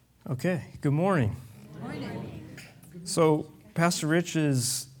Okay, good morning. Good morning. So, Pastor Rich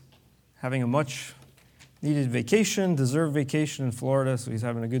is having a much needed vacation, deserved vacation in Florida, so he's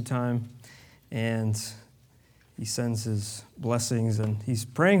having a good time. And he sends his blessings, and he's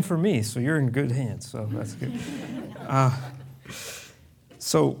praying for me, so you're in good hands, so that's good.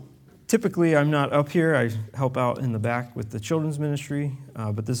 So, typically I'm not up here. I help out in the back with the children's ministry,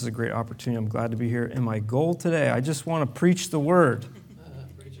 but this is a great opportunity. I'm glad to be here. And my goal today, I just want to preach the word.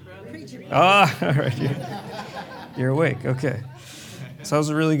 All right. You're awake. Okay. So that was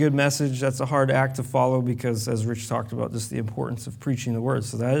a really good message. That's a hard act to follow because, as Rich talked about, just the importance of preaching the word.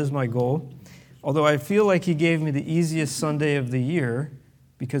 So that is my goal. Although I feel like he gave me the easiest Sunday of the year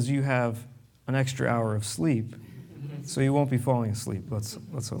because you have an extra hour of sleep, so you won't be falling asleep. Let's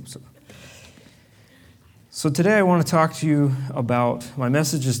hope so. So today I want to talk to you about, my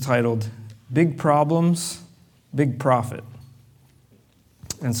message is titled, Big Problems, Big Profit.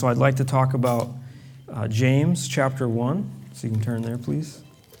 And so I'd like to talk about James chapter 1. So you can turn there, please.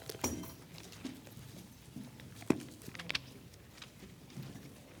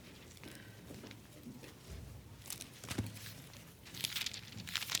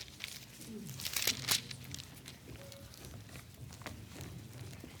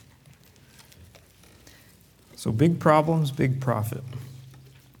 So big problems, big profit.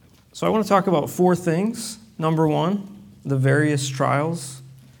 So I want to talk about four things. Number one, the various trials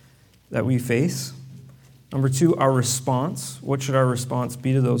that we face. Number two, our response. What should our response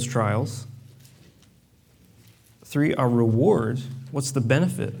be to those trials? Three, our reward. What's the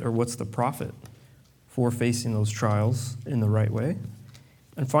benefit or what's the profit for facing those trials in the right way?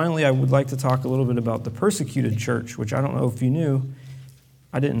 And finally, I would like to talk a little bit about the persecuted church, which I don't know if you knew.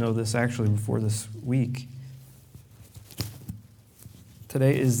 I didn't know this actually before this week.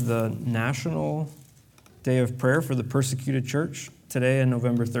 Today is the National Day of Prayer for the Persecuted Church. Today on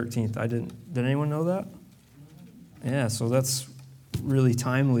November 13th. Did anyone know that? Yeah, so that's really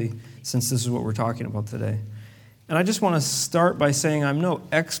timely since this is what we're talking about today. And I just want to start by saying I'm no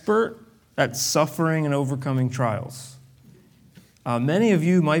expert at suffering and overcoming trials. Many of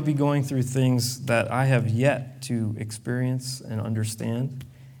you might be going through things that I have yet to experience and understand.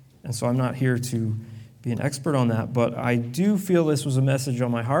 And so I'm not here to be an expert on that, but I do feel this was a message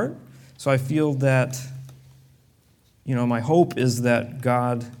on my heart. So I feel that my hope is that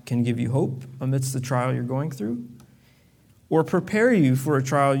God can give you hope amidst the trial you're going through or prepare you for a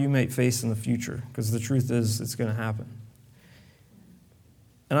trial you may face in the future, because the truth is it's going to happen.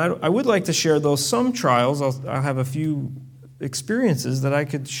 And I would like to share, though, some trials. I'll have a few experiences that I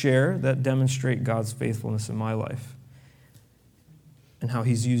could share that demonstrate God's faithfulness in my life and how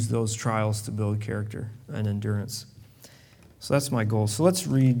he's used those trials to build character and endurance. So that's my goal. So let's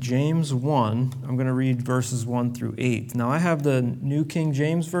read James 1. I'm going to read verses 1 through 8. Now, I have the New King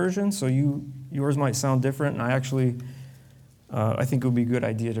James Version, so yours might sound different. And I think it would be a good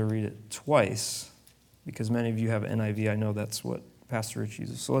idea to read it twice because many of you have NIV. I know that's what Pastor Rich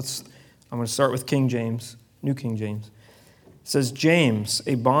uses. So I'm going to start with King James, New King James. It says, James,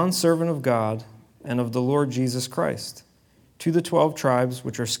 a bondservant of God and of the Lord Jesus Christ, to the 12 tribes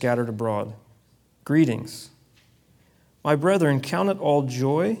which are scattered abroad, greetings. My brethren, count it all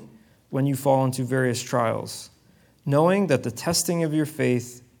joy when you fall into various trials, knowing that the testing of your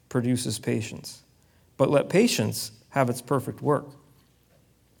faith produces patience. But let patience have its perfect work,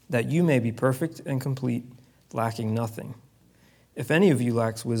 that you may be perfect and complete, lacking nothing. If any of you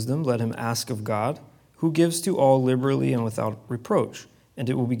lacks wisdom, let him ask of God, who gives to all liberally and without reproach, and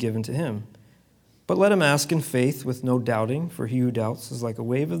it will be given to him. But let him ask in faith with no doubting, for he who doubts is like a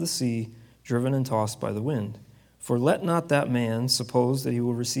wave of the sea, driven and tossed by the wind. For let not that man suppose that he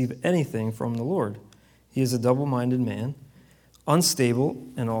will receive anything from the Lord. He is a double-minded man, unstable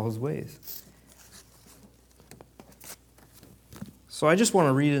in all his ways. So I just want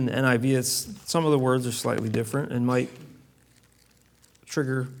to read in the NIV. Some of the words are slightly different and might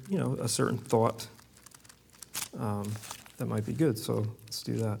trigger, a certain thought that might be good. So let's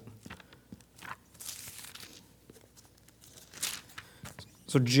do that.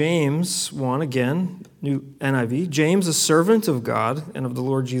 So James 1, again, New NIV. James, a servant of God and of the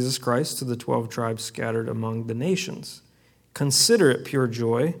Lord Jesus Christ, to the 12 tribes scattered among the nations. Consider it pure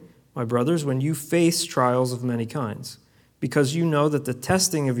joy, my brothers, when you face trials of many kinds, because you know that the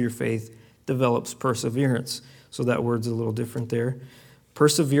testing of your faith develops perseverance. So that word's a little different there.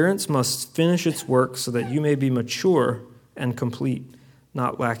 Perseverance must finish its work so that you may be mature and complete,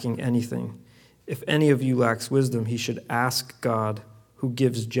 not lacking anything. If any of you lacks wisdom, he should ask God, who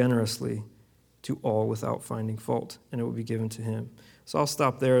gives generously to all without finding fault, and it will be given to him. So I'll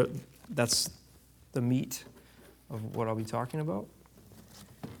stop there. That's the meat of what I'll be talking about.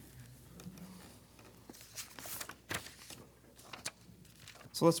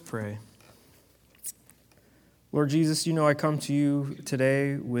 So let's pray. Lord Jesus, you know I come to you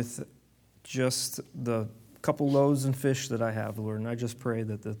today with just the couple loaves and fish that I have, Lord, and I just pray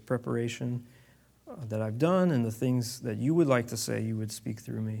that the preparation that I've done and the things that you would like to say, you would speak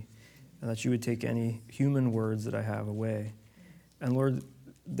through me, and that you would take any human words that I have away. And Lord,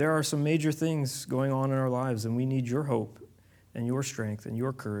 there are some major things going on in our lives, and we need your hope and your strength and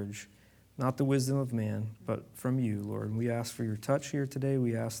your courage, not the wisdom of man, but from you, Lord. And we ask for your touch here today.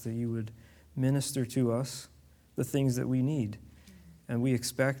 We ask that you would minister to us the things that we need. And we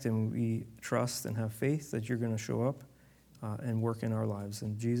expect and we trust and have faith that you're going to show up and work in our lives.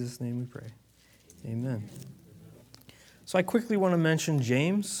 In Jesus' name we pray. Amen. So I quickly want to mention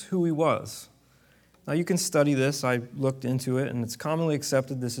James, who he was. Now you can study this. I looked into it, and it's commonly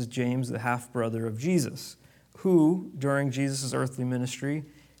accepted this is James, the half-brother of Jesus, who, during Jesus' earthly ministry,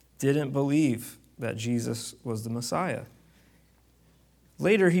 didn't believe that Jesus was the Messiah.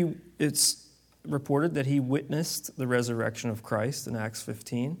 Later, it's reported that he witnessed the resurrection of Christ in Acts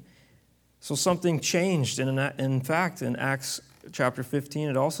 15. So something changed. And in fact, in Acts chapter 15,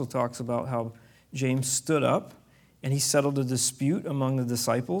 it also talks about how James stood up and he settled a dispute among the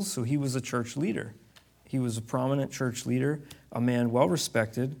disciples. So he was a church leader. He was a prominent church leader, a man well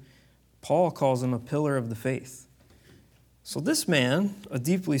respected. Paul calls him a pillar of the faith. So this man, a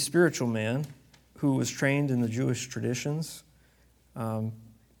deeply spiritual man who was trained in the Jewish traditions,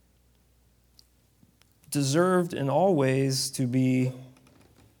 deserved in all ways to be,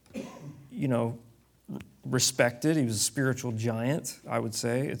 respected. He was a spiritual giant, I would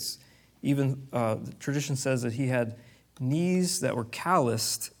say. It's even, the tradition says that he had knees that were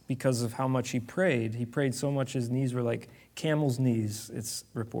calloused because of how much he prayed. He prayed so much his knees were like camel's knees, it's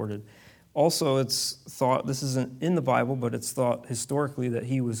reported. Also, it's thought, this isn't in the Bible, but it's thought historically that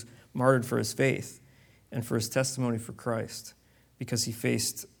he was martyred for his faith and for his testimony for Christ because he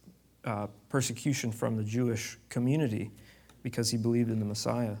faced persecution from the Jewish community because he believed in the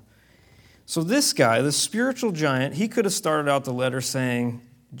Messiah. So this guy, this spiritual giant, he could have started out the letter saying,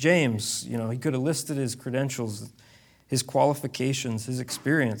 James, he could have listed his credentials, his qualifications, his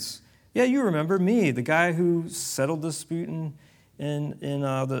experience. Yeah, you remember me, the guy who settled the dispute in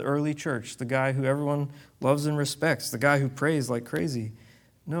the early church, the guy who everyone loves and respects, the guy who prays like crazy.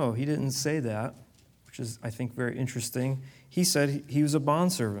 No, he didn't say that, which is, I think, very interesting. He said he was a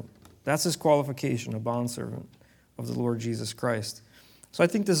bondservant. That's his qualification, a bondservant of the Lord Jesus Christ. So I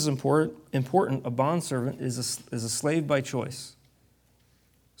think this is important. A bondservant is a slave by choice.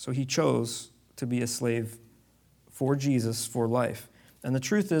 So he chose to be a slave for Jesus for life. And the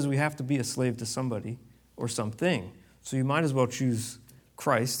truth is we have to be a slave to somebody or something. So you might as well choose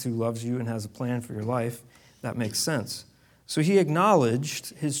Christ, who loves you and has a plan for your life. That makes sense. So he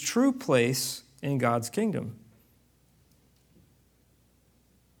acknowledged his true place in God's kingdom.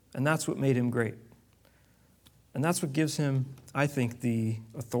 And that's what made him great. And that's what gives him, I think, the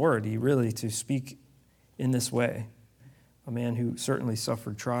authority, really, to speak in this way. A man who certainly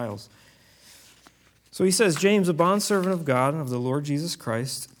suffered trials. So he says, James, a bondservant of God and of the Lord Jesus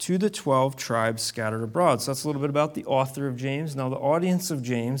Christ, to the 12 tribes scattered abroad. So that's a little bit about the author of James. Now, the audience of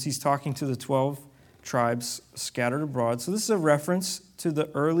James, he's talking to the 12 tribes scattered abroad. So this is a reference to the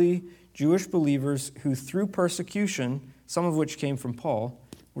early Jewish believers who, through persecution, some of which came from Paul,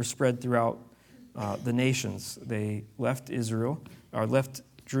 were spread throughout the nations. They left Jerusalem,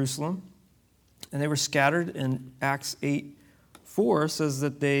 and they were scattered. In Acts 8:4 says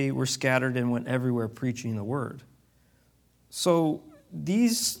that they were scattered and went everywhere preaching the word. So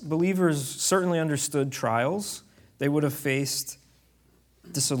these believers certainly understood trials. They would have faced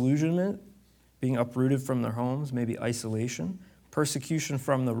disillusionment, being uprooted from their homes, maybe isolation, persecution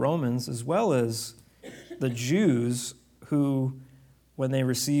from the Romans, as well as the Jews who, when they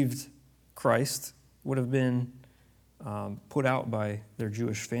received Christ, would have been put out by their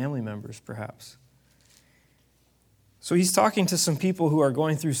Jewish family members, perhaps. So he's talking to some people who are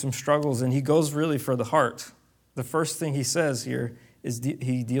going through some struggles, and he goes really for the heart. The first thing he says here is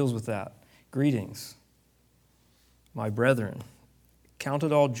he deals with that. Greetings, my brethren. Count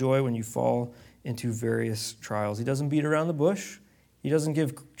it all joy when you fall into various trials. He doesn't beat around the bush. He doesn't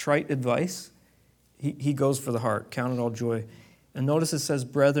give trite advice. He goes for the heart. Count it all joy. And notice it says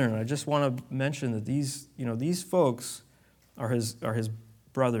brethren. I just want to mention that these folks are his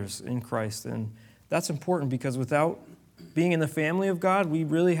brothers in Christ. And that's important because without being in the family of God, we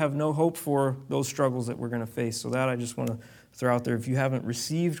really have no hope for those struggles that we're going to face. So that I just want to throw out there. If you haven't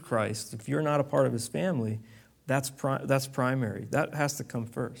received Christ, if you're not a part of his family, that's primary. That has to come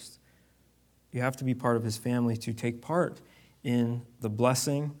first. You have to be part of his family to take part in the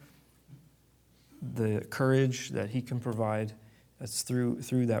blessing, the courage that he can provide It's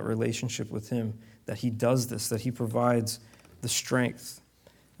through that relationship with him that he does this, that he provides the strength,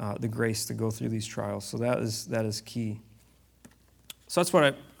 the grace to go through these trials. So that is key. So that's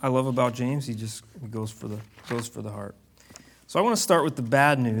what I love about James. He goes for the heart. So I want to start with the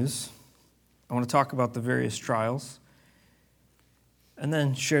bad news. I want to talk about the various trials, and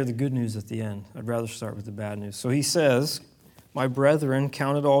then share the good news at the end. I'd rather start with the bad news. So he says, "My brethren,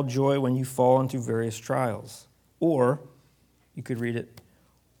 count it all joy when you fall into various trials." Or, you could read it,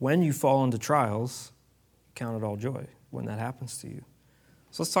 "When you fall into trials, count it all joy," when that happens to you.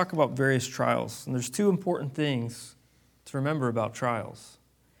 So let's talk about various trials. And there's two important things to remember about trials.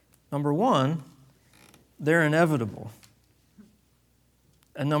 Number one, they're inevitable.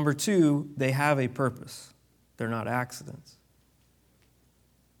 And number two, they have a purpose. They're not accidents.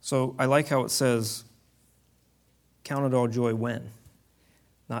 So I like how it says, count it all joy when,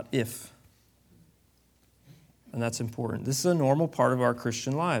 not if. And that's important. This is a normal part of our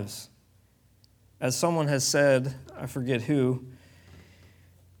Christian lives. As someone has said, I forget who,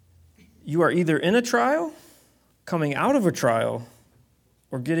 you are either in a trial, coming out of a trial,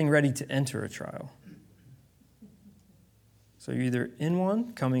 or getting ready to enter a trial. So you're either in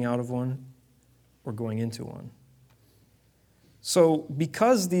one, coming out of one, or going into one. So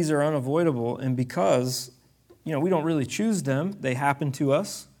because these are unavoidable and because, we don't really choose them, they happen to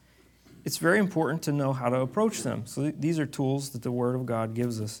us, it's very important to know how to approach them. So these are tools that the Word of God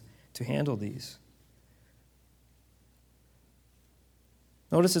gives us to handle these.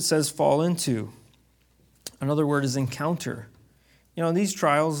 Notice it says fall into. Another word is encounter. These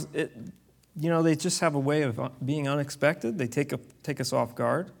trials, they just have a way of being unexpected. They take us off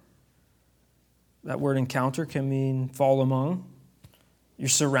guard. That word encounter can mean fall among. You're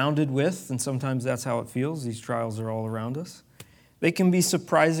surrounded with, and sometimes that's how it feels. These trials are all around us. They can be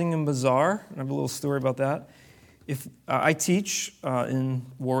surprising and bizarre. I have a little story about that. If I teach in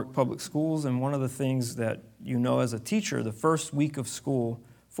Warwick Public Schools, and one of the things that as a teacher, the first week of school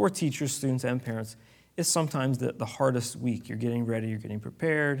for teachers, students, and parents is sometimes the hardest week. You're getting ready, you're getting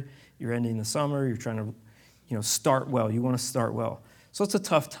prepared, you're ending the summer, you're trying to start well. You want to start well. So it's a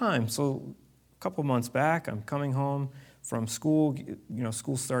tough time. So a couple months back, I'm coming home from school.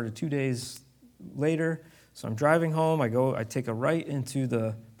 School started 2 days later. So I'm driving home. I take a right into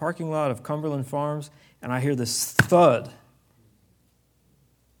the parking lot of Cumberland Farms, and I hear this thud.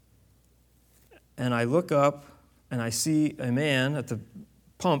 And I look up, and I see a man at the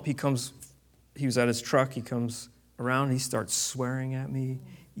pump. He was at his truck. He comes around. He starts swearing at me,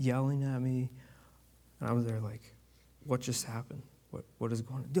 yelling at me. And I was there like, what just happened? What is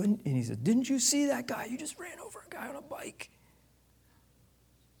going on? And he said, "Didn't you see that guy? You just ran over a guy on a bike."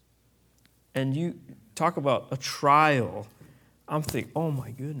 And you talk about a trial. I'm thinking, oh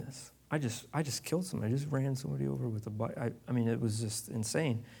my goodness, I just killed somebody. I just ran somebody over with a bike. It was just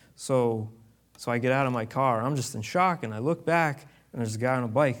insane. So I get out of my car. I'm just in shock, and I look back, and there's a guy on a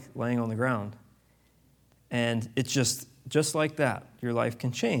bike laying on the ground. And it's just like that. Your life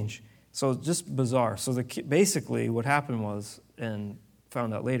can change. So just bizarre. So basically what happened was, and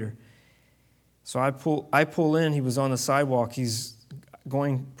found out later, so I pull in. He was on the sidewalk. He's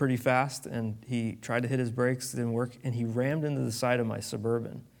going pretty fast, and he tried to hit his brakes. It didn't work, and he rammed into the side of my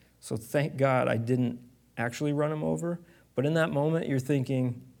Suburban. So thank God I didn't actually run him over. But in that moment, you're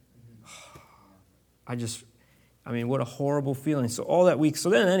thinking, what a horrible feeling. So all that week. So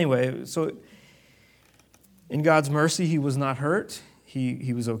then anyway, in God's mercy, he was not hurt.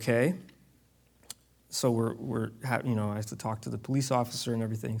 He was okay. So I have to talk to the police officer and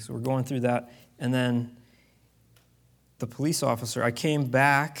everything. So we're going through that. And then the police officer, I came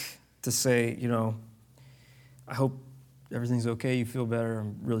back to say, I hope everything's okay. You feel better.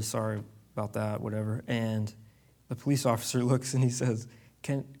 I'm really sorry about that, whatever. And the police officer looks and he says,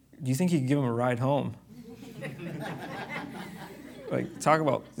 do you think you could give him a ride home? Talk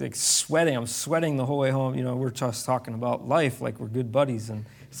about sweating. I'm sweating the whole way home. We're just talking about life like we're good buddies. And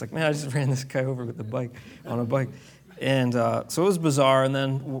it's like, man, I just ran this guy over with on a bike. And so it was bizarre. And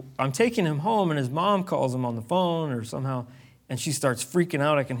then I'm taking him home, and his mom calls him on the phone or somehow, and she starts freaking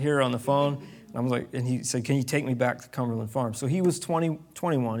out. I can hear her on the phone. And he said, "Can you take me back to Cumberland Farms?" So he was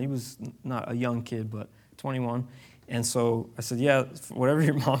 21. He was not a young kid, but 21. And so I said, "Yeah, whatever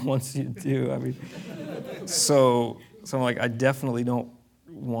your mom wants you to do." So I'm like, I definitely don't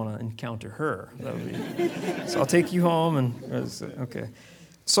want to encounter her. So I'll take you home, and I said, okay.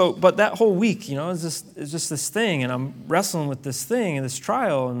 So, but that whole week, is just this thing, and I'm wrestling with this thing and this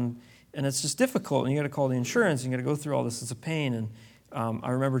trial, and it's just difficult. And you got to call the insurance, and you got to go through all this. It's a pain. And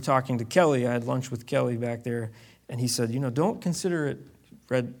I remember talking to Kelly. I had lunch with Kelly back there, and he said, don't consider it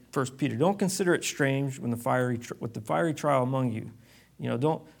read 1 Peter. Don't consider it strange with the fiery trial among you.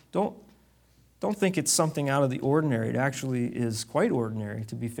 Don't think it's something out of the ordinary. It actually is quite ordinary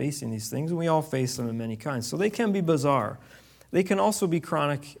to be facing these things, and we all face them in many kinds. So they can be bizarre. They can also be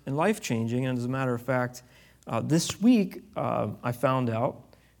chronic and life-changing, and as a matter of fact, this week I found out,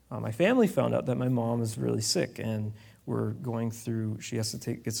 my family found out that my mom is really sick, and we're going through, she has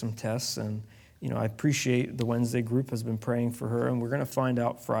to get some tests, and I appreciate the Wednesday group has been praying for her, and we're going to find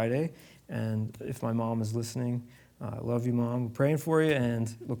out Friday, and if my mom is listening, I love you, Mom. We're praying for you,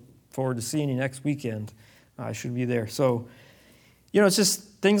 and look forward to seeing you next weekend. I should be there. So, it's just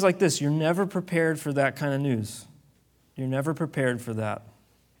things like this. You're never prepared for that kind of news. You're never prepared for that.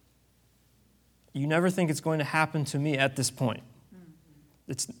 You never think it's going to happen to me at this point.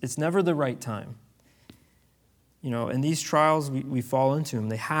 It's never the right time. And these trials, we fall into them.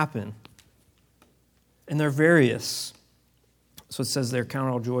 They happen. And they're various. So it says there, count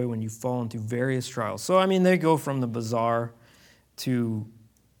all joy when you fall into various trials. So, they go from the bizarre to,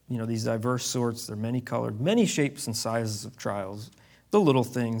 these diverse sorts. They're many colored, many shapes and sizes of trials. The little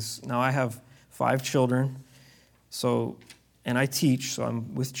things. Now, I have 5 children, and I teach, so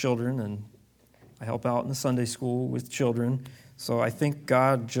I'm with children, and I help out in the Sunday school with children. So I think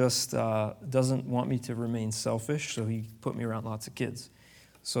God just doesn't want me to remain selfish, so he put me around lots of kids.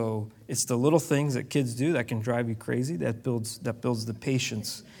 So it's the little things that kids do that can drive you crazy that builds the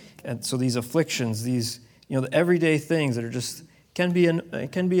patience. And so these afflictions, these the everyday things that are just can be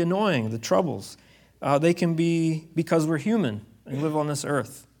annoying, the troubles. They can be because we're human and live on this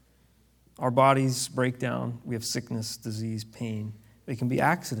earth. Our bodies break down. We have sickness, disease, pain. They can be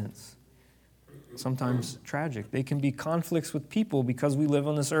accidents, sometimes tragic. They can be conflicts with people because we live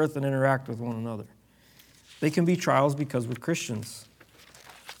on this earth and interact with one another. They can be trials because we're Christians.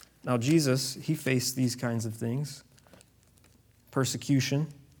 Now, Jesus, he faced these kinds of things: persecution,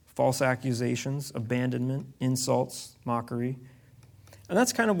 false accusations, abandonment, insults, mockery. And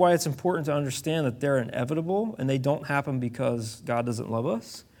that's kind of why it's important to understand that they're inevitable and they don't happen because God doesn't love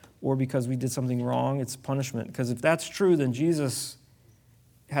us or because we did something wrong. It's punishment. Because if that's true, then Jesus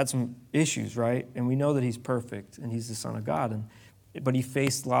had some issues, right? And we know that he's perfect and he's the Son of God, but he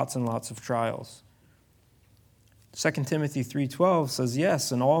faced lots and lots of trials. 2 Timothy 3:12 says,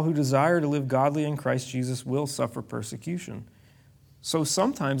 yes, and all who desire to live godly in Christ Jesus will suffer persecution. So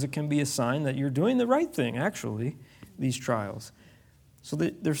sometimes it can be a sign that you're doing the right thing, actually, these trials. So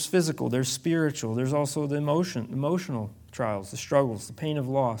there's physical, there's spiritual, there's also the emotional trials, the struggles, the pain of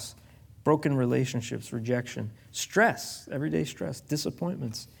loss, broken relationships, rejection, stress, everyday stress,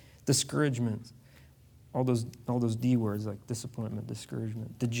 disappointments, discouragement, all those D words like disappointment,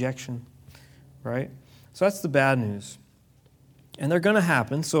 discouragement, dejection, right? So that's the bad news. And they're going to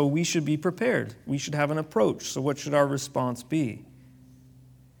happen, so we should be prepared. We should have an approach. So what should our response be?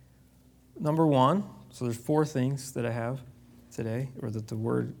 Number 1, so there's 4 things that I have today, or that the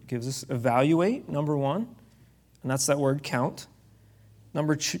word gives us. Evaluate, number 1, and that's that word count.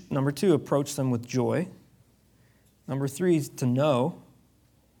 Number 2, approach them with joy. Number 3 is to know.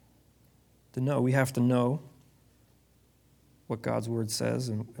 We have to know what God's word says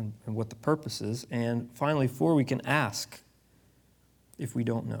and what the purpose is. And finally, 4, we can ask if we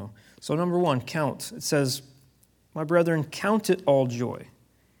don't know. So number 1, count. It says, my brethren, count it all joy.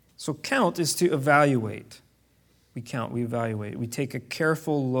 So count is to evaluate. We count, we evaluate. We take a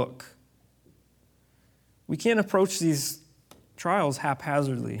careful look. We can't approach these trials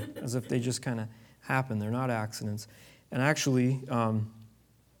haphazardly, as if they just kind of happen. They're not accidents. And actually,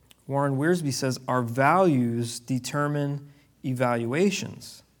 Warren Wiersbe says, our values determine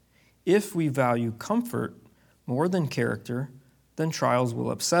evaluations. If we value comfort more than character, then trials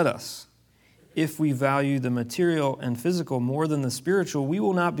will upset us. If we value the material and physical more than the spiritual, we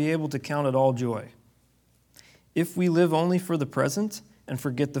will not be able to count it all joy. If we live only for the present and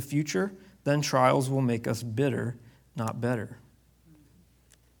forget the future, then trials will make us bitter, not better.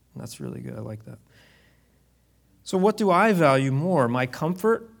 And that's really good. I like that. So what do I value more, my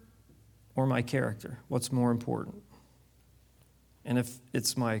comfort or my character? What's more important? And if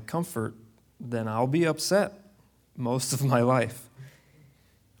it's my comfort, then I'll be upset most of my life.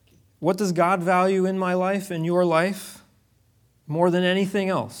 What does God value in my life, in your life, more than anything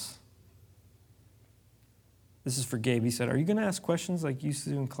else? This is for Gabe. He said, are you going to ask questions like you used to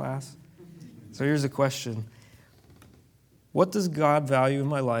do in class? So here's a question. What does God value in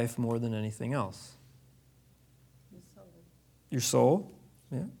my life more than anything else? Your soul. Your soul?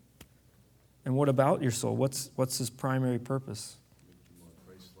 Yeah. And what about your soul? What's his primary purpose?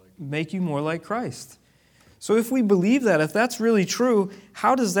 Make you more like Christ. So if we believe that, if that's really true,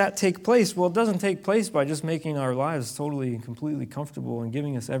 how does that take place? Well, it doesn't take place by just making our lives totally and completely comfortable and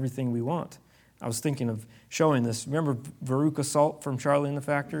giving us everything we want. I was thinking of showing this. Remember Veruca Salt from Charlie and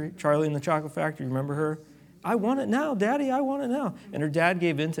the Chocolate Factory? Remember her? I want it now, Daddy, I want it now. And her dad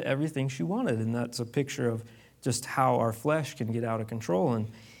gave in to everything she wanted, and that's a picture of just how our flesh can get out of control. And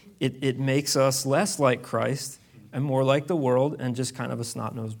it makes us less like Christ and more like the world and just kind of a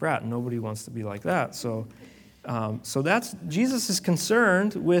snot-nosed brat. Nobody wants to be like that. So that's Jesus is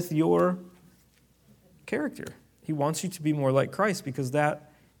concerned with your character. He wants you to be more like Christ because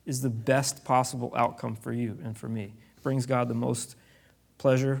that is the best possible outcome for you and for me. It brings God the most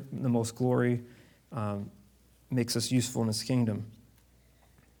pleasure, the most glory, makes us useful in His kingdom.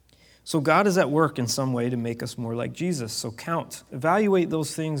 So God is at work in some way to make us more like Jesus. So evaluate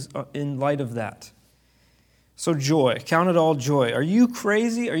those things in light of that. So joy, count it all joy. Are you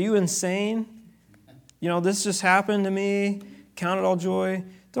crazy? Are you insane? This just happened to me. Count it all joy.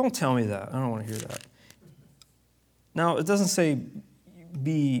 Don't tell me that. I don't want to hear that. Now, it doesn't say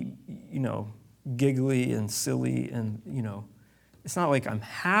be, giggly and silly and, it's not like I'm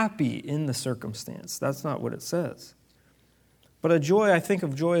happy in the circumstance. That's not what it says. But I think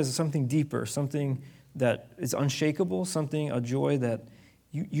of joy as something deeper, something that is unshakable, a joy that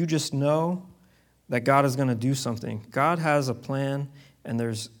you just know that God is going to do something. God has a plan, and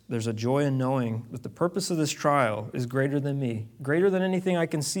there's a joy in knowing that the purpose of this trial is greater than me, greater than anything I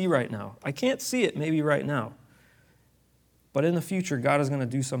can see right now. I can't see it maybe right now. But in the future, God is going to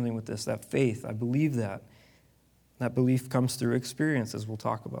do something with this, that faith. I believe that. That belief comes through experience, as we'll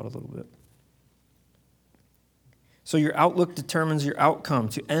talk about a little bit. So your outlook determines your outcome.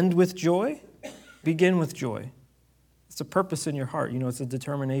 To end with joy, begin with joy. It's a purpose in your heart. It's a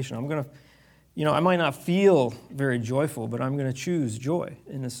determination. I might not feel very joyful, but I'm going to choose joy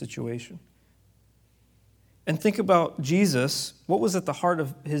in this situation. And think about Jesus. What was at the heart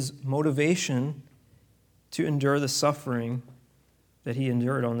of His motivation to endure the suffering that He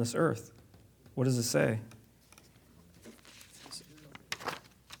endured on this earth? What does it say?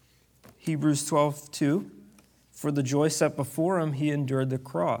 Hebrews 12:2. For the joy set before Him, He endured the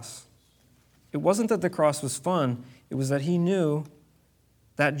cross. It wasn't that the cross was fun. It was that He knew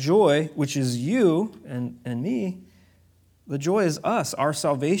that joy, which is you and me, the joy is us, our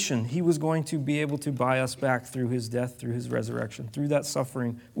salvation. He was going to be able to buy us back through His death, through His resurrection, through that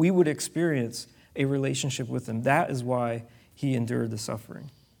suffering. We would experience a relationship with Him. That is why He endured the suffering.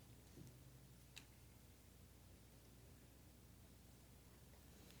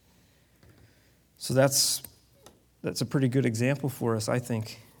 So that's a pretty good example for us, I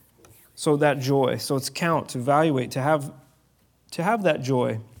think. So that joy. So it's to evaluate, to have that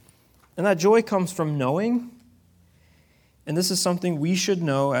joy. And that joy comes from knowing. And this is something we should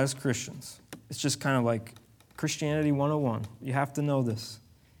know as Christians. It's just kind of like Christianity 101. You have to know this.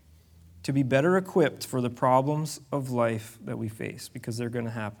 To be better equipped for the problems of life that we face, because they're going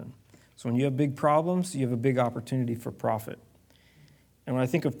to happen. So when you have big problems, you have a big opportunity for profit. And when I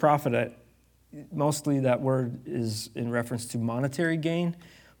think of profit, mostly that word is in reference to monetary gain.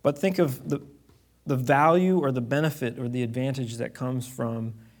 But think of the value or the benefit or the advantage that comes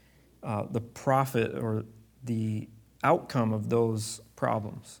from the profit or the outcome of those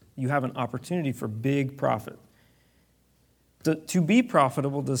problems. You have an opportunity for big profit. To be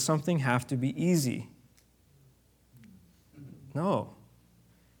profitable, does something have to be easy? No.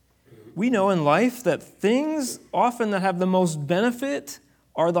 We know in life that things often that have the most benefit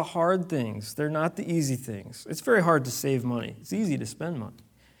are the hard things. They're not the easy things. It's very hard to save money. It's easy to spend money.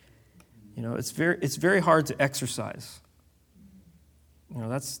 It's very hard to exercise.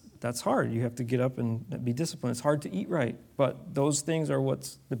 That's hard. You have to get up and be disciplined. It's hard to eat right, but those things are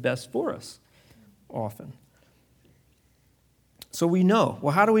what's the best for us often. So we know.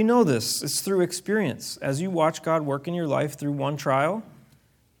 Well, how do we know this? It's through experience. As you watch God work in your life through one trial,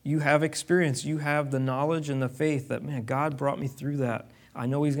 you have experience. You have the knowledge and the faith that, man, God brought me through that. I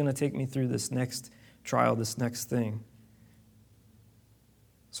know He's going to take me through this next trial, this next thing.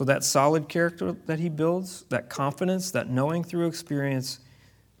 So that solid character that He builds, that confidence, that knowing through experience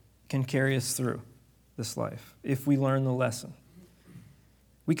can carry us through this life if we learn the lesson.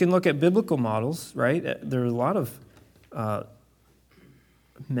 We can look at biblical models, right? There are a lot of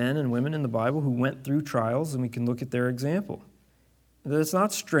men and women in the Bible who went through trials, and we can look at their example. It's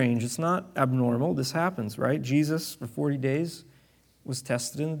not strange. It's not abnormal. This happens, right? Jesus, for 40 days, was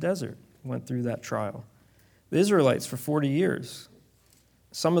tested in the desert, went through that trial. The Israelites, for 40 years,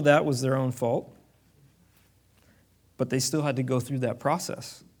 some of that was their own fault, but they still had to go through that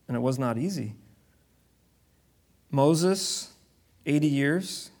process, and it was not easy. Moses, 80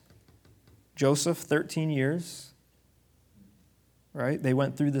 years, Joseph, 13 years, right? They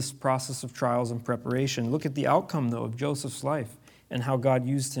went through this process of trials and preparation. Look at the outcome, though, of Joseph's life and how God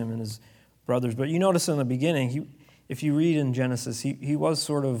used him and his brothers. But you notice in the beginning, if you read in Genesis, he was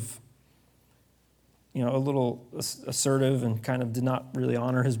sort of, a little assertive and kind of did not really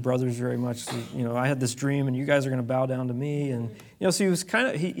honor his brothers very much. So, I had this dream and you guys are going to bow down to me. And, so he was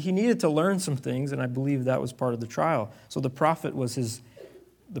he needed to learn some things, and I believe that was part of the trial. So the prophet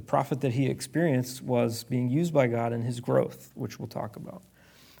that he experienced was being used by God in his growth, which we'll talk about.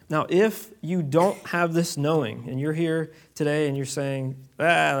 Now, if you don't have this knowing, and you're here today and you're saying,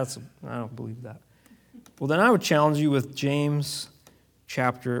 I don't believe that. Well, then I would challenge you with James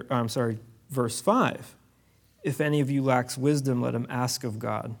verse 5. If any of you lacks wisdom, let him ask of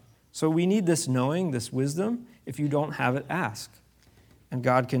God. So we need this knowing, this wisdom. If you don't have it, ask. And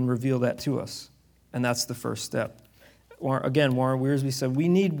God can reveal that to us. And that's the first step. Again, Warren Wiersbe said, we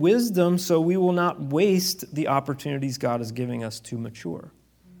need wisdom so we will not waste the opportunities God is giving us to mature.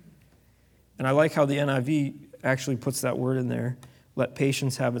 And I like how the NIV actually puts that word in there. Let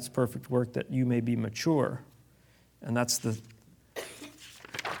patience have its perfect work that you may be mature. And that's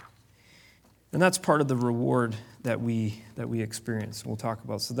part of the reward that we experience. We'll talk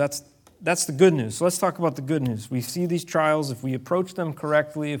about. So that's the good news. So let's talk about the good news. We see these trials. If we approach them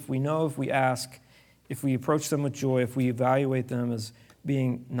correctly, if we know, if we ask, if we approach them with joy, if we evaluate them as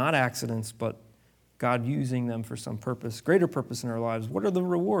being not accidents, but God using them for some purpose, greater purpose in our lives, what are the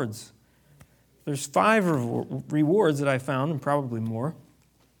rewards? There's 5 rewards that I found, and probably more.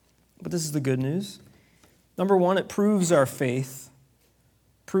 But this is the good news. Number 1, it proves our faith.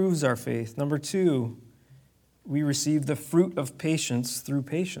 Proves our faith. Number 2, we receive the fruit of patience through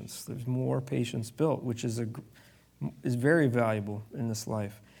patience. There's more patience built, which is very valuable in this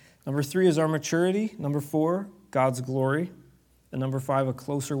life. Number 3 is our maturity. Number 4, God's glory. And number 5, a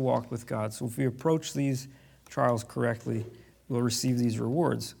closer walk with God. So if we approach these trials correctly, we'll receive these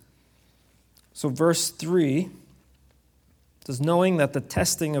rewards. So verse 3 says, knowing that the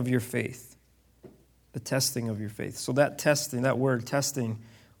testing of your faith. So that testing, that word testing,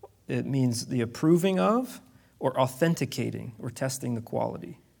 it means the approving of or authenticating or testing the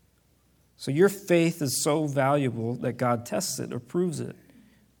quality. So your faith is so valuable that God tests it, approves it,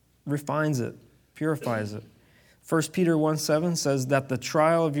 refines it, purifies it. 1 Peter 1:7 says that the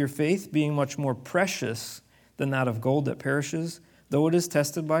trial of your faith, being much more precious than that of gold that perishes, though it is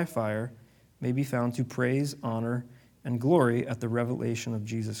tested by fire, may be found to praise, honor, and glory at the revelation of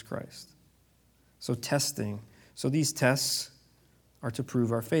Jesus Christ. So testing. So these tests are to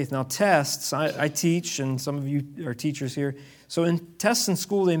prove our faith. Now tests, I teach, and some of you are teachers here. So in tests in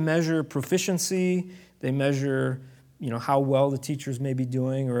school, they measure proficiency. They measure, how well the teachers may be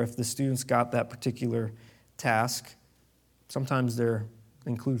doing, or if the students got that particular task. Sometimes they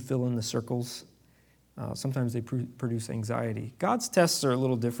include fill in the circles. Sometimes they produce anxiety. God's tests are a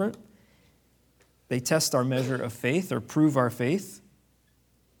little different. They test our measure of faith or prove our faith.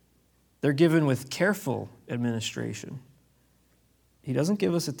 They're given with careful administration. He doesn't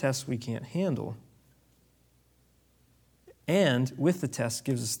give us a test we can't handle. And with the test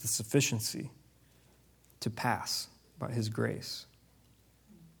gives us the sufficiency to pass by his grace.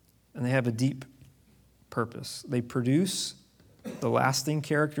 And they have a deep purpose. They produce the lasting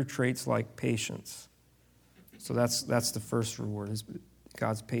character traits like patience. So that's the first reward, is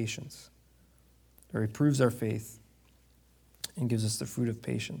God's patience. Or he proves our faith and gives us the fruit of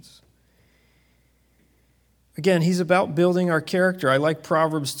patience. Again, he's about building our character. I like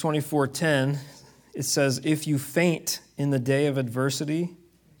Proverbs 24:10. It says, if you faint in the day of adversity,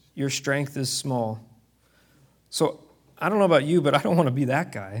 your strength is small. So I don't know about you, but I don't want to be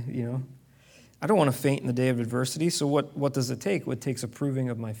that guy, I don't want to faint in the day of adversity. So what does it take? What takes a proving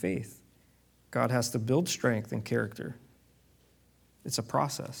of my faith? God has to build strength and character. It's a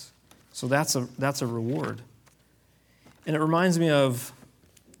process. So that's a reward. And it reminds me of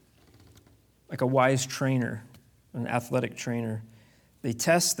like a wise trainer, an athletic trainer. They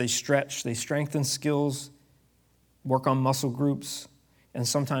test, they stretch, they strengthen skills, work on muscle groups, and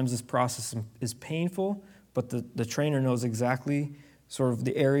sometimes this process is painful, but the trainer knows exactly sort of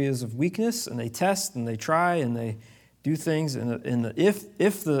the areas of weakness, and they test and they try and they do things. And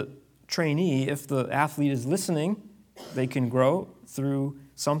if the trainee, if the athlete is listening, they can grow through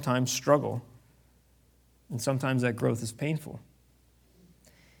sometimes struggle. And sometimes that growth is painful.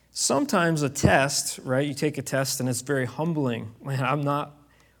 Sometimes a test, right? You take a test and it's very humbling. Man, I'm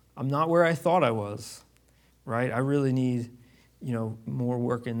not where I thought I was, right? I really need, more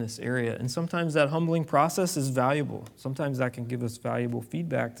work in this area. And sometimes that humbling process is valuable. Sometimes that can give us valuable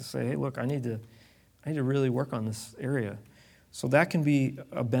feedback to say, hey, look, I need to really work on this area. So that can be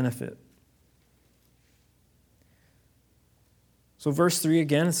a benefit So verse 3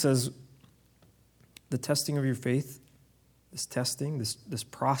 again, it says, the testing of your faith, this testing, this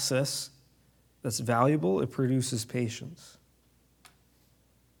process that's valuable, it produces patience.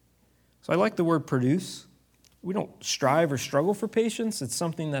 So I like the word produce. We don't strive or struggle for patience. It's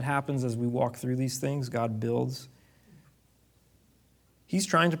something that happens as we walk through these things. God builds. He's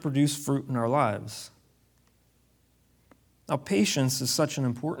trying to produce fruit in our lives. Now, patience is such an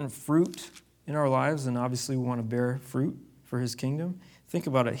important fruit in our lives, and obviously we want to bear fruit for his kingdom. Think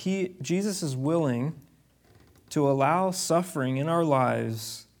about it. Jesus is willing to allow suffering in our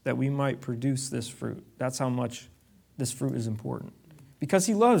lives that we might produce this fruit. That's how much this fruit is important. Because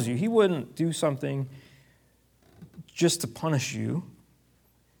he loves you. He wouldn't do something just to punish you.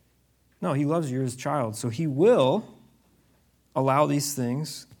 No, he loves you as a child. So he will allow these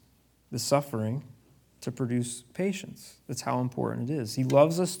things, the suffering, to produce patience. That's how important it is. He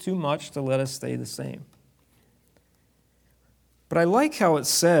loves us too much to let us stay the same. But I like how it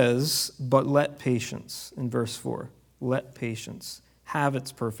says, but let patience, in verse 4. Let patience have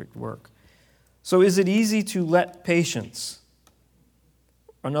its perfect work. So is it easy to let patience?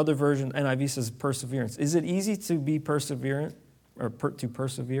 Another version, NIV says perseverance. Is it easy to be perseverant, or to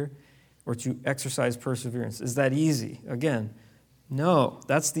persevere, or to exercise perseverance? Is that easy? Again, no.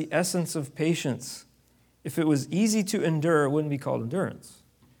 That's the essence of patience. If it was easy to endure, it wouldn't be called endurance.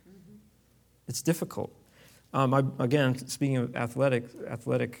 It's difficult. Again, speaking of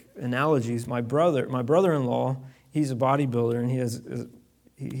athletic analogies, my brother-in-law, he's a bodybuilder, and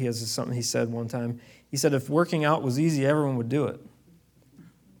he has something he said one time. He said, if working out was easy, everyone would do it.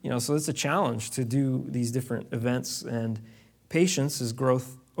 So it's a challenge to do these different events, and patience is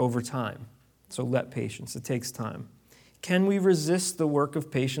growth over time. So let patience. It takes time. Can we resist the work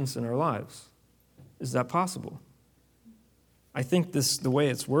of patience in our lives? Is that possible? I think the way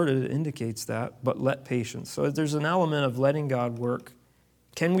it's worded indicates that, but let patience. So there's an element of letting God work.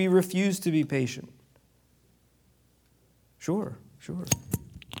 Can we refuse to be patient? Sure.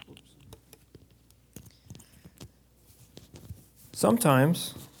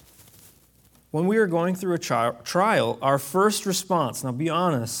 Sometimes, when we are going through a trial, our first response, now be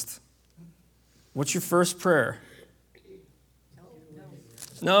honest, what's your first prayer?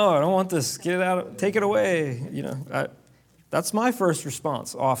 No, I don't want this. Get it out. Take it away. That's my first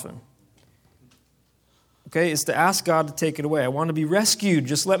response often. Okay, is to ask God to take it away. I want to be rescued.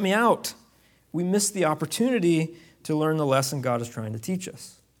 Just let me out. We miss the opportunity to learn the lesson God is trying to teach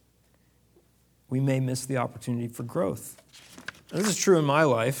us. We may miss the opportunity for growth. And this is true in my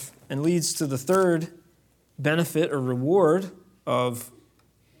life and leads to the third benefit or reward of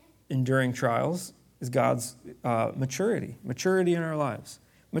enduring trials is God's maturity in our lives.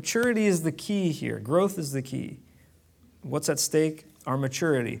 Maturity is the key here. Growth is the key. What's at stake? Our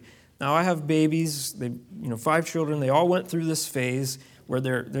maturity. Now, I have babies, 5 children. They all went through this phase where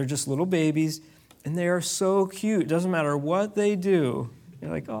they're just little babies, and they are so cute. It doesn't matter what they do.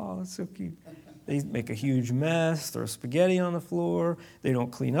 You're like, oh, that's so cute. They make a huge mess, throw spaghetti on the floor. They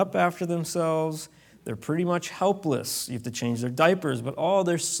don't clean up after themselves. They're pretty much helpless. You have to change their diapers, but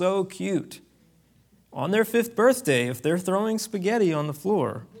they're so cute. On their 5th birthday, if they're throwing spaghetti on the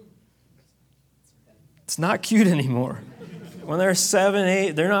floor, it's not cute anymore. When they're 7,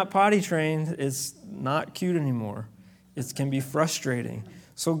 8, they're not potty trained, it's not cute anymore. It can be frustrating.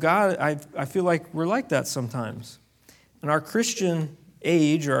 So God, I feel like we're like that sometimes. And our Christian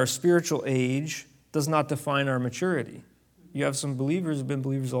age or our spiritual age does not define our maturity. You have some believers who have been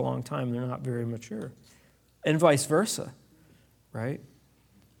believers a long time, they're not very mature. And vice versa, right?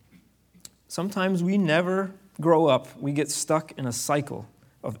 Sometimes we never grow up. We get stuck in a cycle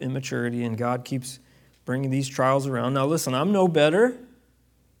of immaturity, and God keeps bringing these trials around. Now listen, I'm no better.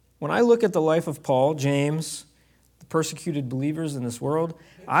 When I look at the life of Paul, James, the persecuted believers in this world,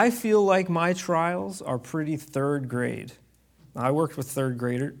 I feel like my trials are pretty 3rd grade. Now, I worked with 3rd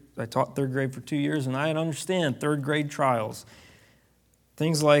graders. I taught 3rd grade for 2 years, and I understand 3rd grade trials.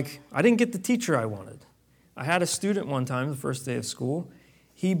 Things like, I didn't get the teacher I wanted. I had a student one time, the first day of school.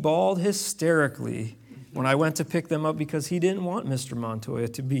 He bawled hysterically when I went to pick them up because he didn't want Mr. Montoya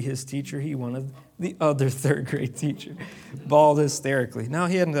to be his teacher. He wanted the other 3rd grade teacher. Bawled hysterically. Now,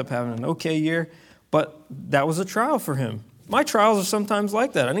 he ended up having an okay year, but that was a trial for him. My trials are sometimes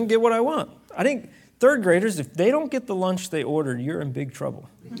like that. I didn't get what I want. 3rd graders, if they don't get the lunch they ordered, you're in big trouble.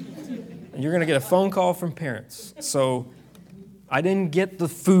 And you're going to get a phone call from parents. So I didn't get the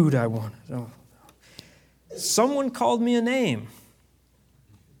food I wanted. Oh. Someone called me a name.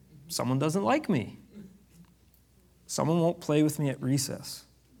 Someone doesn't like me. Someone won't play with me at recess.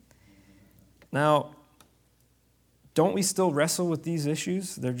 Now, don't we still wrestle with these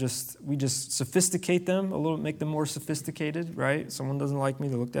issues? We just sophisticate them a little, make them more sophisticated, right? Someone doesn't like me,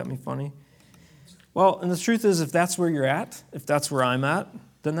 they looked at me funny. Well, and the truth is, if that's where you're at, if that's where I'm at,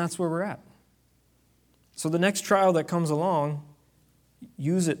 then that's where we're at. So the next trial that comes along,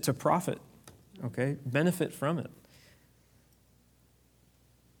 use it to profit, okay? Benefit from it.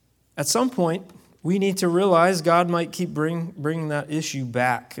 At some point, we need to realize God might keep bringing that issue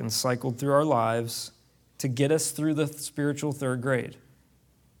back and cycled through our lives to get us through the spiritual third grade.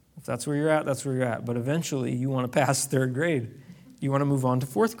 If that's where you're at, that's where you're at. But eventually, you want to pass third grade. You want to move on to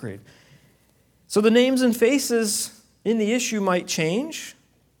fourth grade. So the names and faces in the issue might change,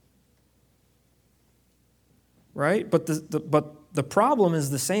 right? But the problem is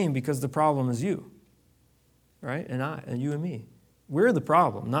the same because the problem is you, right? And you and me. We're the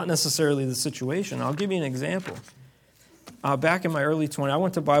problem, not necessarily the situation. I'll give you an example. Back in my early 20s, I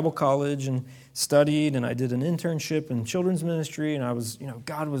went to Bible college and studied, and I did an internship in children's ministry, and I was,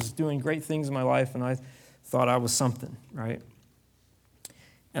 God was doing great things in my life, and I thought I was something, right?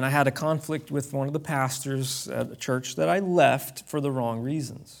 And I had a conflict with one of the pastors at a church that I left for the wrong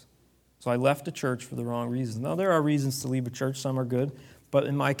reasons. So I left a church for the wrong reasons. Now, there are reasons to leave a church. Some are good, but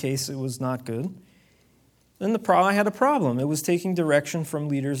in my case, it was not good. Then I had a problem. It was taking direction from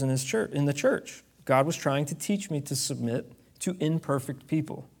leaders in the church. God was trying to teach me to submit to imperfect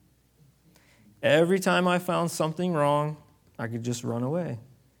people. Every time I found something wrong, I could just run away.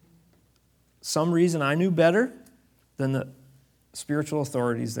 Some reason I knew better than the spiritual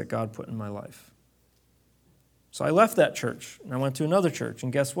authorities that God put in my life. So I left that church, and I went to another church,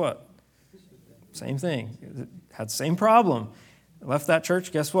 and guess what? Same thing. It had the same problem. I left that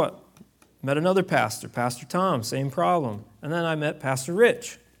church, guess what? Met another pastor, Pastor Tom, same problem. And then I met Pastor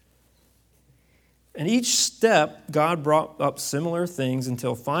Rich. And each step, God brought up similar things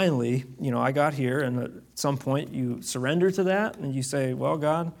until finally, I got here, and at some point you surrender to that, and you say, well,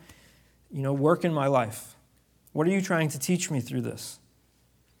 God, work in my life. What are you trying to teach me through this?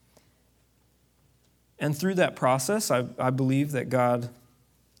 And through that process, I believe that God,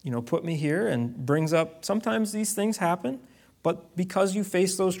 put me here and brings up, sometimes these things happen, but because you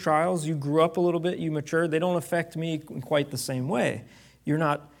face those trials, you grew up a little bit, you matured, they don't affect me in quite the same way.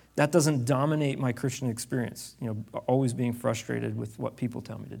 That doesn't dominate my Christian experience, always being frustrated with what people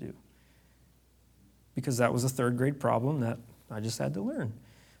tell me to do. Because that was a third grade problem that I just had to learn.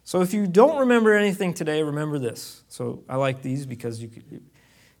 So if you don't remember anything today, remember this. So I like these because if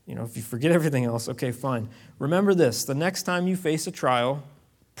you forget everything else, okay, fine. Remember this. The next time you face a trial,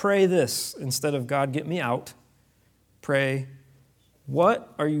 pray this. Instead of God, get me out, pray,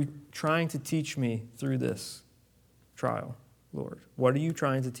 what are you trying to teach me through this trial, Lord? What are you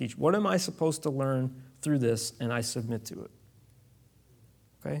trying to teach? What am I supposed to learn through this? And I submit to it.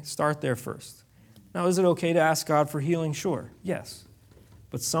 Okay, start there first. Now, is it okay to ask God for healing? Sure, yes.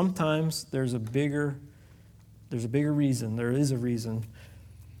 But sometimes there's a bigger reason. There is a reason.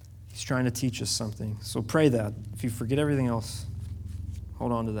 He's trying to teach us something. So pray that. If you forget everything else,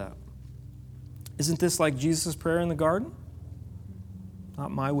 hold on to that. Isn't this like Jesus' prayer in the garden?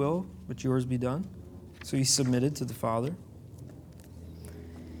 Not my will, but yours be done. So he submitted to the Father.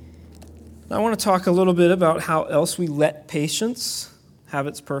 Now I want to talk a little bit about how else we let patience have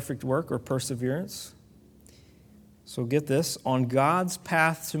its perfect work or perseverance. So get this. On God's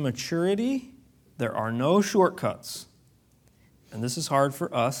path to maturity, there are no shortcuts. And this is hard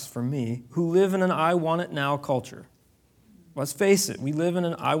for us, for me, who live in an I want it now culture. Let's face it, we live in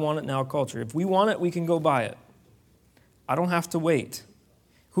an I want it now culture. If we want it, we can go buy it. I don't have to wait.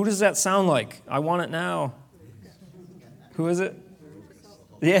 Who does that sound like? I want it now. Who is it?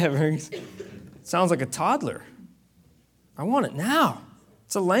 Yeah, it sounds like a toddler. I want it now.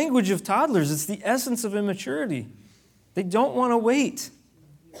 It's a language of toddlers. It's the essence of immaturity. They don't want to wait.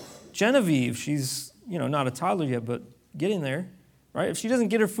 Genevieve, she's, not a toddler yet, but getting there, right? If she doesn't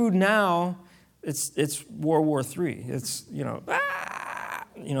get her food now, it's World War III. It's,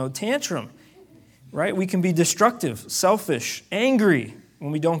 tantrum, right? We can be destructive, selfish, angry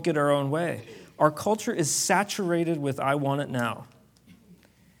when we don't get our own way. Our culture is saturated with I want it now.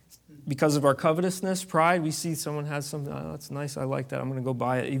 Because of our covetousness, pride, we see someone has something, oh, that's nice, I like that, I'm going to go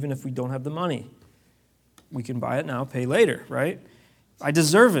buy it, even if we don't have the money. We can buy it now, pay later, right? I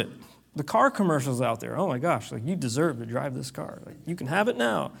deserve it. The car commercials out there, oh my gosh, you deserve to drive this car. You can have it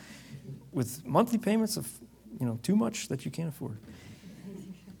now with monthly payments of, too much that you can't afford.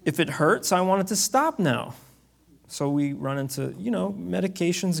 If it hurts, I want it to stop now. So we run into,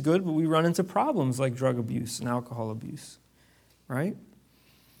 medication's good, but we run into problems like drug abuse and alcohol abuse, right?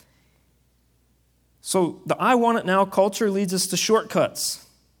 So the I want it now culture leads us to shortcuts,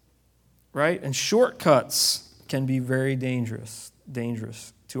 right? And shortcuts can be very dangerous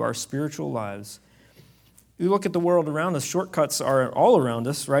to our spiritual lives. You look at the world around us, shortcuts are all around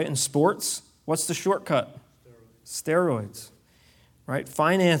us, right? In sports, what's the shortcut? Steroids, right?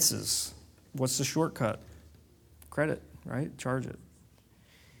 Finances, what's the shortcut? Credit, right? Charge it.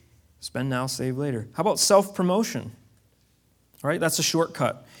 Spend now, save later. How about self-promotion? Right? That's a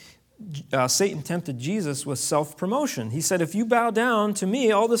shortcut. Satan tempted Jesus with self-promotion. He said, if you bow down to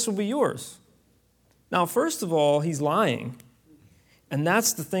me, all this will be yours. Now, first of all, he's lying. And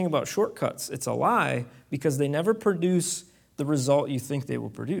that's the thing about shortcuts. It's a lie because they never produce the result you think they will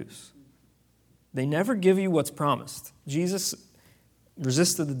produce. They never give you what's promised. Jesus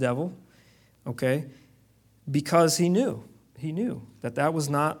resisted the devil, okay, because he knew that was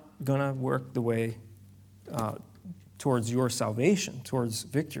not going to work the way towards your salvation, towards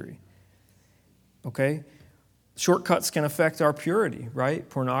victory. Okay? Shortcuts can affect our purity, right?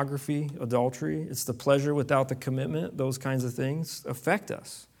 Pornography, adultery, it's the pleasure without the commitment. Those kinds of things affect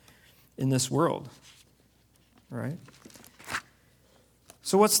us in this world, right?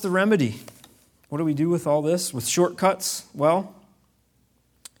 So what's the remedy? What do we do with all this? With shortcuts? Well,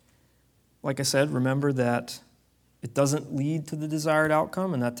 like I said, remember that it doesn't lead to the desired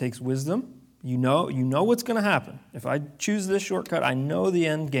outcome, and that takes wisdom. You know what's going to happen. If I choose this shortcut, I know the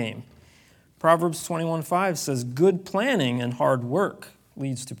end game. Proverbs 21:5 says, good planning and hard work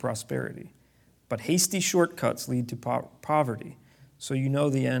leads to prosperity, but hasty shortcuts lead to poverty. So you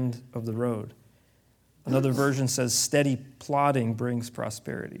know the end of the road. Another version says, steady plodding brings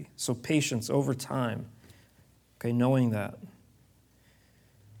prosperity. So patience over time. Okay, knowing that.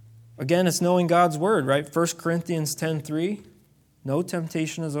 Again, it's knowing God's word, right? 1 Corinthians 10:3, no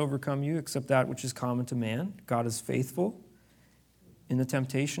temptation has overcome you except that which is common to man. God is faithful. In the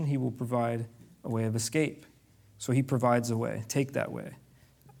temptation, he will provide a way of escape. So he provides a way. Take that way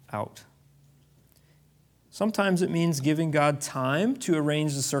out. Sometimes it means giving God time to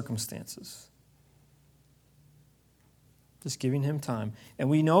arrange the circumstances. Just giving him time. And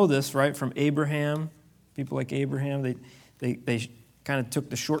we know this, right, from Abraham. People like Abraham, they kind of took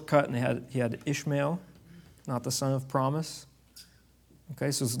the shortcut and he had Ishmael, not the son of promise.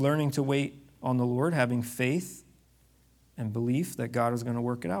 Okay, so it's learning to wait on the Lord, having faith and belief that God is going to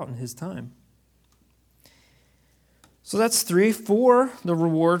work it out in his time. So that's 3. 4, the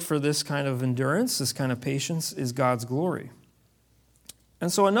reward for this kind of endurance, this kind of patience, is God's glory.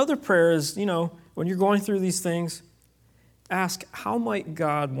 And so another prayer is, when you're going through these things, ask, how might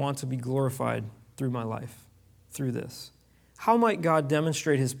God want to be glorified through my life, through this? How might God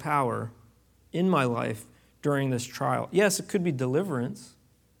demonstrate his power in my life during this trial? Yes, it could be deliverance,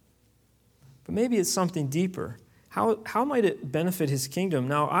 but maybe it's something deeper. How might it benefit his kingdom?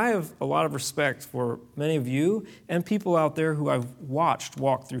 Now, I have a lot of respect for many of you and people out there who I've watched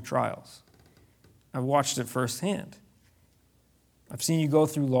walk through trials. I've watched it firsthand. I've seen you go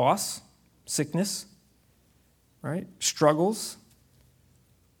through loss, sickness, right? Struggles,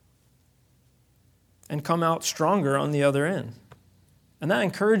 and come out stronger on the other end. And that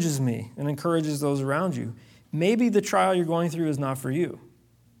encourages me and encourages those around you. Maybe the trial you're going through is not for you.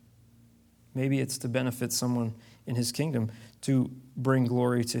 Maybe it's to benefit someone in his kingdom, to bring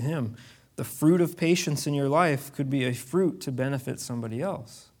glory to him. The fruit of patience in your life could be a fruit to benefit somebody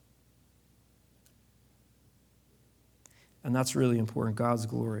else. And that's really important, God's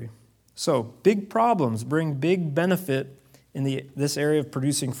glory. So, big problems bring big benefit in this area of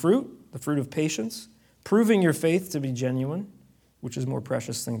producing fruit, the fruit of patience, proving your faith to be genuine, which is more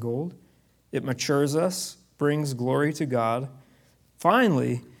precious than gold. It matures us, brings glory to God.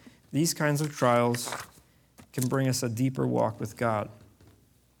 Finally, these kinds of trials can bring us a deeper walk with God.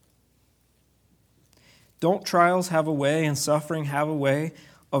 Don't trials have a way, and suffering have a way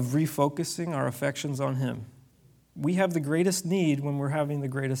of refocusing our affections on him? We have the greatest need when we're having the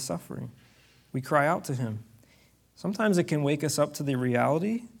greatest suffering. We cry out to him. Sometimes it can wake us up to the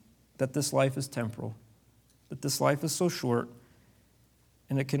reality that this life is temporal, that this life is so short,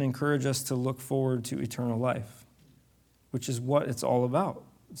 and it can encourage us to look forward to eternal life, which is what it's all about.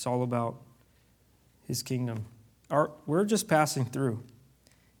 It's all about his kingdom. We're just passing through.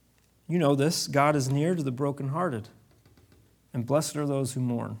 You know this. God is near to the brokenhearted, and blessed are those who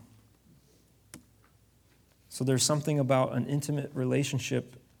mourn. So there's something about an intimate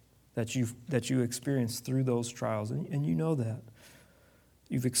relationship that you experience through those trials, and you know that.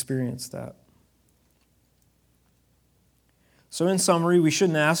 You've experienced that. So in summary, we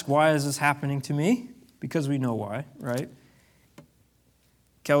shouldn't ask, why is this happening to me? Because we know why, right?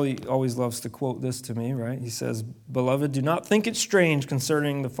 Kelly always loves to quote this to me, right? He says, "Beloved, do not think it strange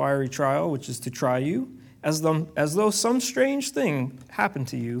concerning the fiery trial, which is to try you, as though some strange thing happened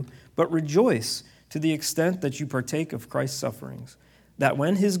to you, but rejoice, to the extent that you partake of Christ's sufferings, that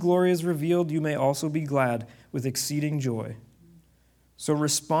when his glory is revealed, you may also be glad with exceeding joy. So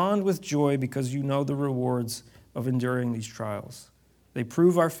respond with joy because you know the rewards of enduring these trials. They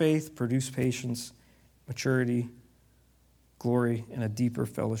prove our faith, produce patience, maturity, glory, and a deeper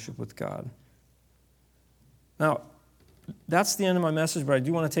fellowship with God. Now, that's the end of my message, but I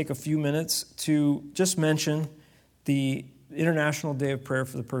do want to take a few minutes to just mention the International Day of Prayer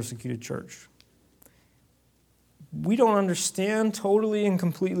for the Persecuted Church. We don't understand totally and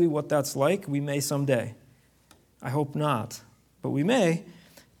completely what that's like. We may someday. I hope not, but we may.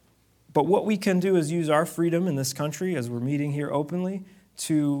 But what we can do is use our freedom in this country, as we're meeting here openly,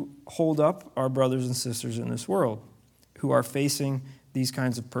 to hold up our brothers and sisters in this world who are facing these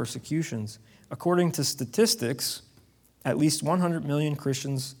kinds of persecutions. According to statistics, at least 100 million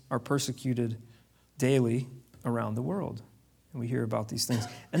Christians are persecuted daily around the world. And we hear about these things.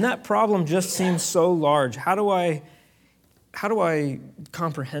 And that problem just seems so large. How do I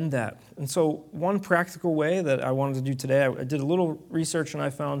comprehend that? And so one practical way that I wanted to do today, I did a little research and I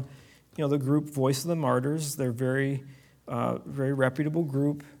found, the group Voice of the Martyrs. They're very, very reputable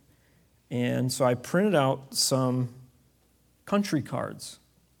group. And so I printed out some country cards.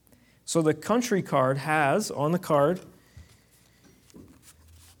 So the country card has, on the card,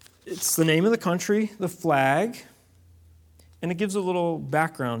 it's the name of the country, the flag, and it gives a little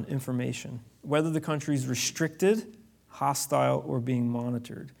background information, whether the country is restricted, hostile, or being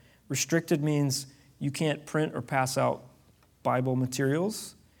monitored. Restricted means you can't print or pass out Bible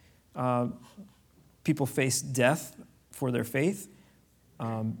materials. People face death for their faith,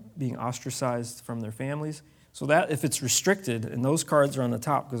 being ostracized from their families. So that if it's restricted, and those cards are on the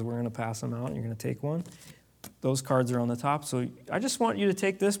top because we're going to pass them out and you're going to take one. Those cards are on the top. So I just want you to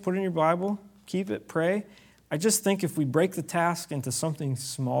take this, put it in your Bible, keep it, pray. I just think if we break the task into something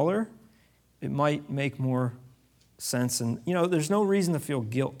smaller, it might make more sense. And, there's no reason to feel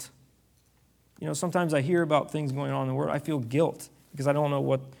guilt. Sometimes I hear about things going on in the world. I feel guilt because I don't know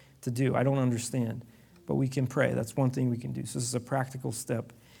what to do. I don't understand. But we can pray. That's one thing we can do. So this is a practical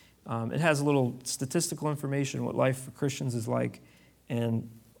step. It has a little statistical information, what life for Christians is like, and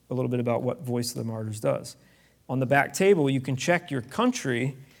a little bit about what Voice of the Martyrs does. On the back table, you can check your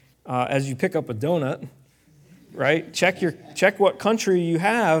country as you pick up a donut, right? Check what country you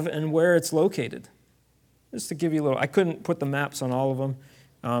have and where it's located. Just to give you a little, I couldn't put the maps on all of them.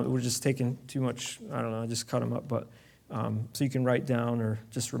 It would have just taken too much, I don't know, I just cut them up. But so you can write down or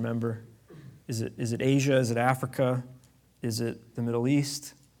just remember, is it Asia? Is it Africa? Is it the Middle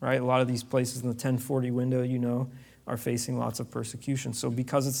East? Right? A lot of these places in the 1040 window, are facing lots of persecution. So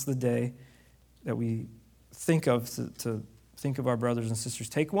because it's the day that we think of to think of our brothers and sisters,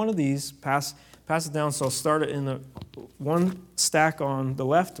 take one of these, pass it down. So I'll start it in the one stack on the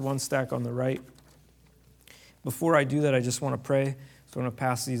left, one stack on the right. Before I do that, I just want to pray. So I'm going to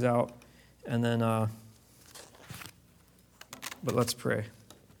pass these out, and then, but let's pray.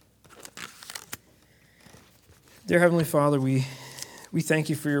 Dear Heavenly Father, we thank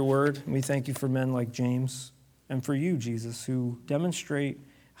you for your word, and we thank you for men like James, and for you, Jesus, who demonstrate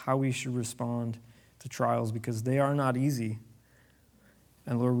how we should respond to trials, because they are not easy.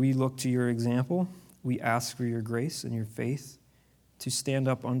 And Lord, we look to your example. We ask for your grace and your faith to stand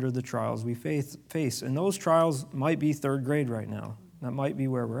up under the trials we face. And those trials might be third grade right now. That might be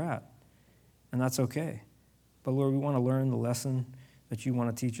where we're at. And that's okay. But Lord, we want to learn the lesson that you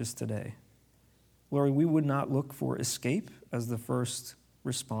want to teach us today. Lord, we would not look for escape as the first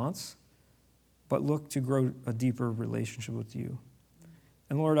response, but look to grow a deeper relationship with you.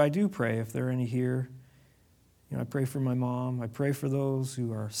 And Lord, I do pray, if there are any here, I pray for my mom. I pray for those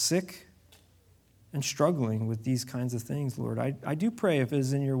who are sick and struggling with these kinds of things, Lord. I do pray, if it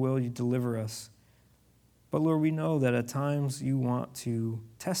is in your will, you deliver us. But Lord, we know that at times you want to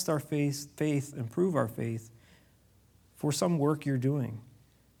test our faith and prove our faith for some work you're doing,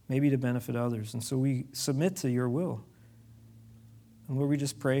 maybe to benefit others. And so we submit to your will. And Lord, we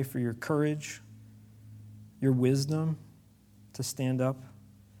just pray for your courage, your wisdom to stand up,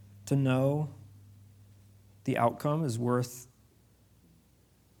 to know the outcome is worth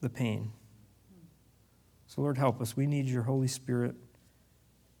the pain. So Lord, help us. We need your Holy Spirit.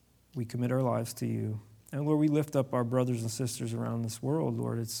 We commit our lives to you. And Lord, we lift up our brothers and sisters around this world,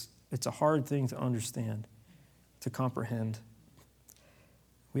 Lord. It's a hard thing to understand, to comprehend.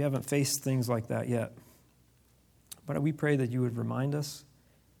 We haven't faced things like that yet. But we pray that you would remind us.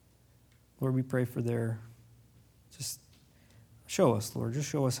 Lord, we pray for just show us, Lord. Just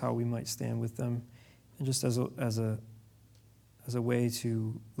show us how we might stand with them, and just as a way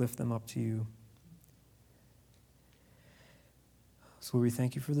to lift them up to you. So we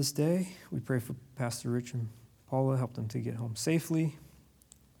thank you for this day. We pray for Pastor Rich and Paula. Help them to get home safely.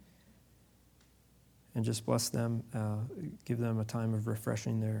 And just bless them. Give them a time of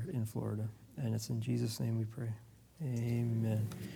refreshing there in Florida. And it's in Jesus' name we pray. Amen.